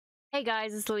Hey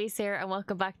guys, it's Louise here and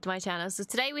welcome back to my channel. So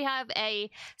today we have a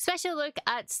special look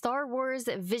at Star Wars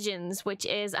Visions, which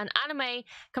is an anime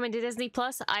coming to Disney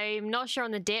Plus. I'm not sure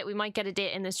on the date. We might get a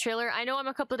date in this trailer. I know I'm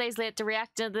a couple of days late to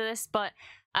react to this, but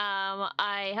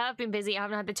I have been busy. I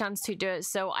haven't had the chance to do it.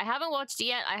 So I haven't watched it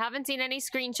yet. I haven't seen any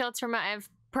screenshots from it. I've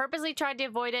purposely tried to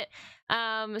avoid it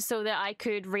so that I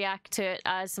could react to it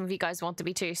as some of you guys want to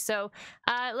be too. So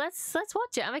let's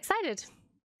watch it. I'm excited.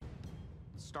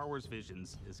 Star Wars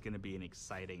Visions is going to be an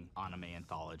exciting anime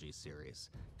anthology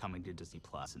series coming to Disney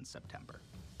Plus in September.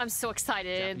 I'm so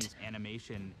excited. Japanese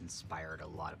animation inspired a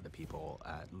lot of the people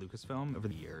at Lucasfilm over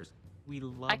the years. We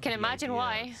love I can imagine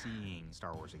why. Seeing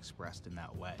Star Wars expressed in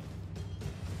that way.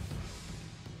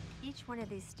 Each one of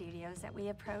these studios that we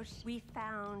approached, we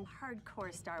found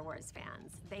hardcore Star Wars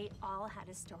fans. They all had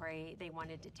a story they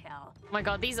wanted to tell. Oh my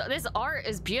god, this art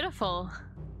is beautiful.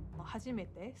 初め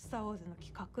てスター・ウォーズの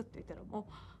企画って言ったらもう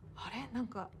あれなん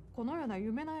かこのような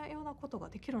夢のようなことが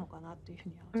できるのかなっていうふう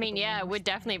には I mean, yeah, it would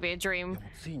definitely be a dream.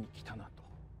 ついに来たなと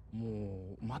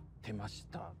もう待ってまし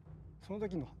た。その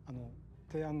時の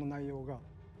提案の内容が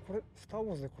これスター・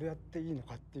ウォーズでこれやっていいの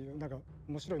かっていうなんか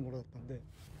面白いものだったんで。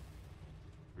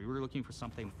We were looking for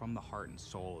something from the heart and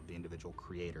soul of the individual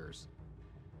creators.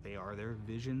 They are their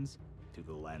visions through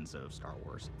the lens of Star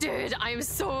Wars. Dude, I'm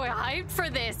so hyped for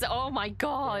this. Oh my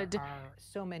god. There are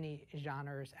so many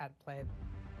genres at play.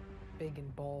 Big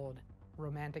and bold,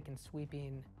 romantic and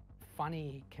sweeping,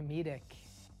 funny, comedic.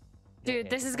 Dude,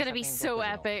 this is gonna be so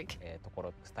epic. とこ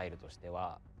ろスタイルとして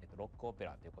は、ロックオペ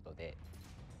ラということで、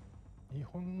日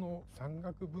本の山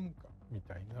岳文化み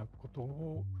たいなこと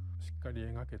をしっかり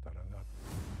描けたらな。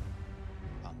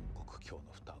暗黒教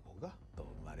の双子が生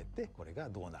まれてこれが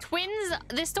どうなる。Twins,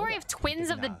 the story of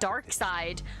twins of the dark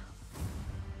side.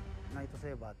 ナイト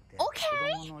セーバーって子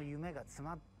供の夢が詰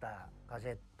まったガジ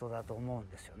ェットだと思うん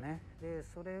ですよね。で、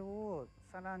それを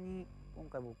さらに今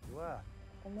回僕は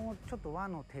もうちょっと和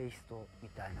のテイストみ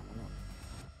たいなものを。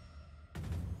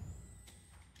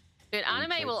Dude,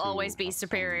 anime will always be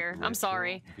superior. I'm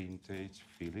sorry. Vintage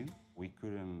feeling. We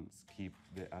couldn't skip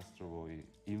the Astro Boy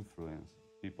influence.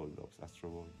 People love Astro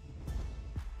Boy.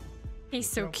 He's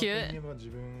so cute. 自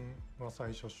分は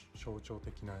最初象徴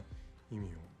的な意味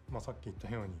を、さっき言った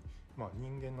ように、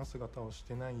人間の姿をし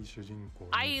てない主人公。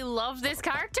I love this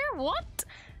character. What?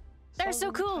 They're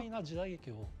so cool. みたいな時代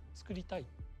劇を作りたい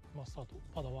マスターと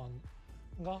パダワン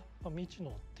が未知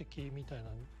の敵みたいな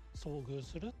のに遭遇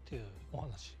するっていうお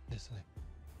話ですね。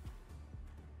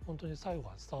本当に最後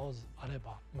はスター・ウォーズあれ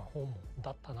ば本望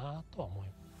だったなとは思い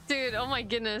ます。Dude, oh my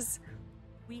goodness.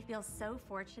 We feel so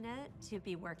fortunate to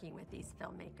be working with these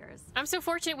filmmakers. I'm so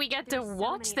fortunate we get to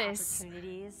watch so many this.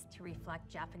 Opportunities to reflect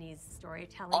Japanese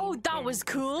storytelling. Oh, that was in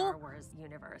cool. Star Wars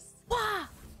universe. Wow.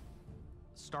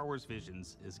 Star Wars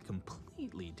Visions is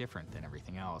completely different than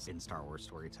everything else in Star Wars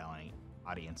storytelling.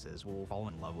 Audiences will fall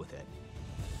in love with it.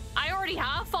 I already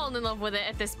have fallen in love with it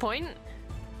at this point.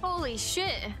 Holy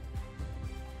shit.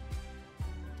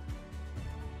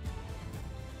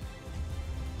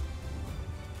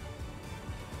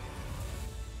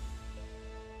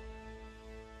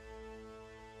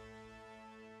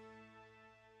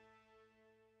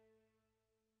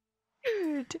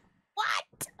 Dude,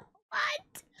 what?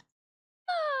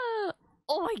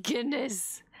 Oh my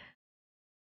goodness.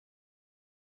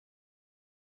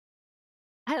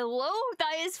 Hello,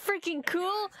 that is freaking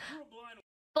cool.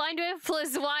 Blind Whip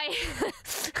plus Y.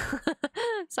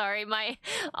 Sorry, my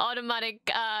automatic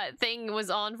thing was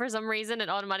on for some reason. It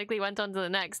automatically went on to the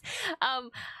next.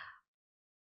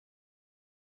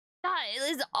 That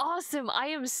is awesome. I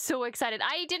am so excited.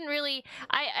 I didn't really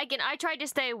I tried to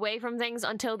stay away from things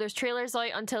until there's trailers out,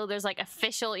 until there's like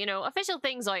official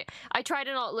things out. I try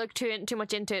to not look too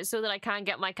much into it so that I can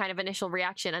get my kind of initial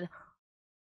reaction. And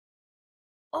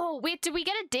oh wait, did we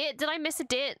get a date? Did I miss a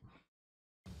date?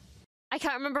 I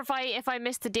can't remember if I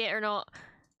missed the date or not.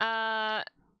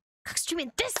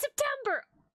 Streaming this September.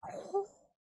 Oh.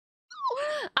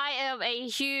 I am a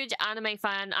huge anime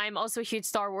fan. I'm also a huge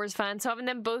Star Wars fan, so having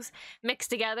them both mixed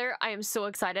together, I am so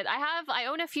excited. I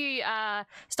own a few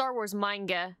Star Wars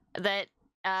manga that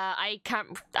I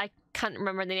can't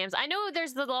remember the names. I know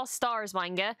there's the Lost Stars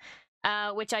manga,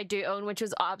 which I do own, which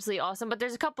was absolutely awesome, but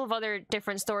there's a couple of other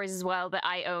different stories as well that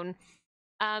I own.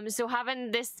 So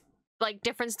having this like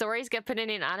different stories get put in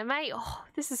an anime, oh,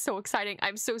 this is so exciting.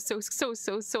 I'm so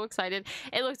excited.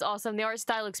 It looks awesome. The art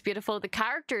style looks beautiful. The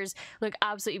characters look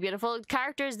absolutely beautiful.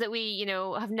 Characters that we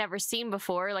have never seen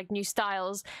before, like new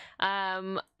styles,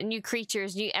 new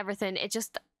creatures, new everything.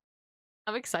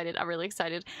 I'm excited. I'm really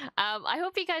excited. I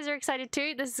hope you guys are excited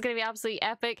too. This is gonna be absolutely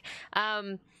epic.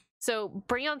 So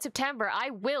bring on September.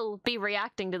 I will be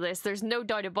reacting to this. There's no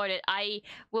doubt about it. I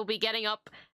will be getting up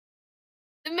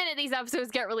the minute these episodes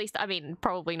get released. I mean,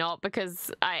 probably not,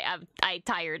 because I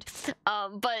tired.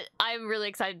 But I'm really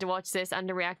excited to watch this and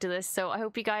to react to this. So I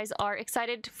hope you guys are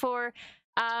excited for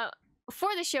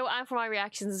the show and for my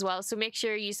reactions as well. So make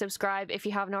sure you subscribe if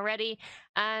you haven't already,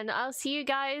 and I'll see you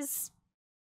guys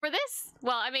for this.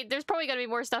 Well, I mean, there's probably gonna be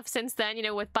more stuff since then, you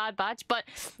know, with Bad Batch, but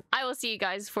I will see you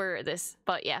guys for this.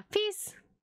 But yeah, peace.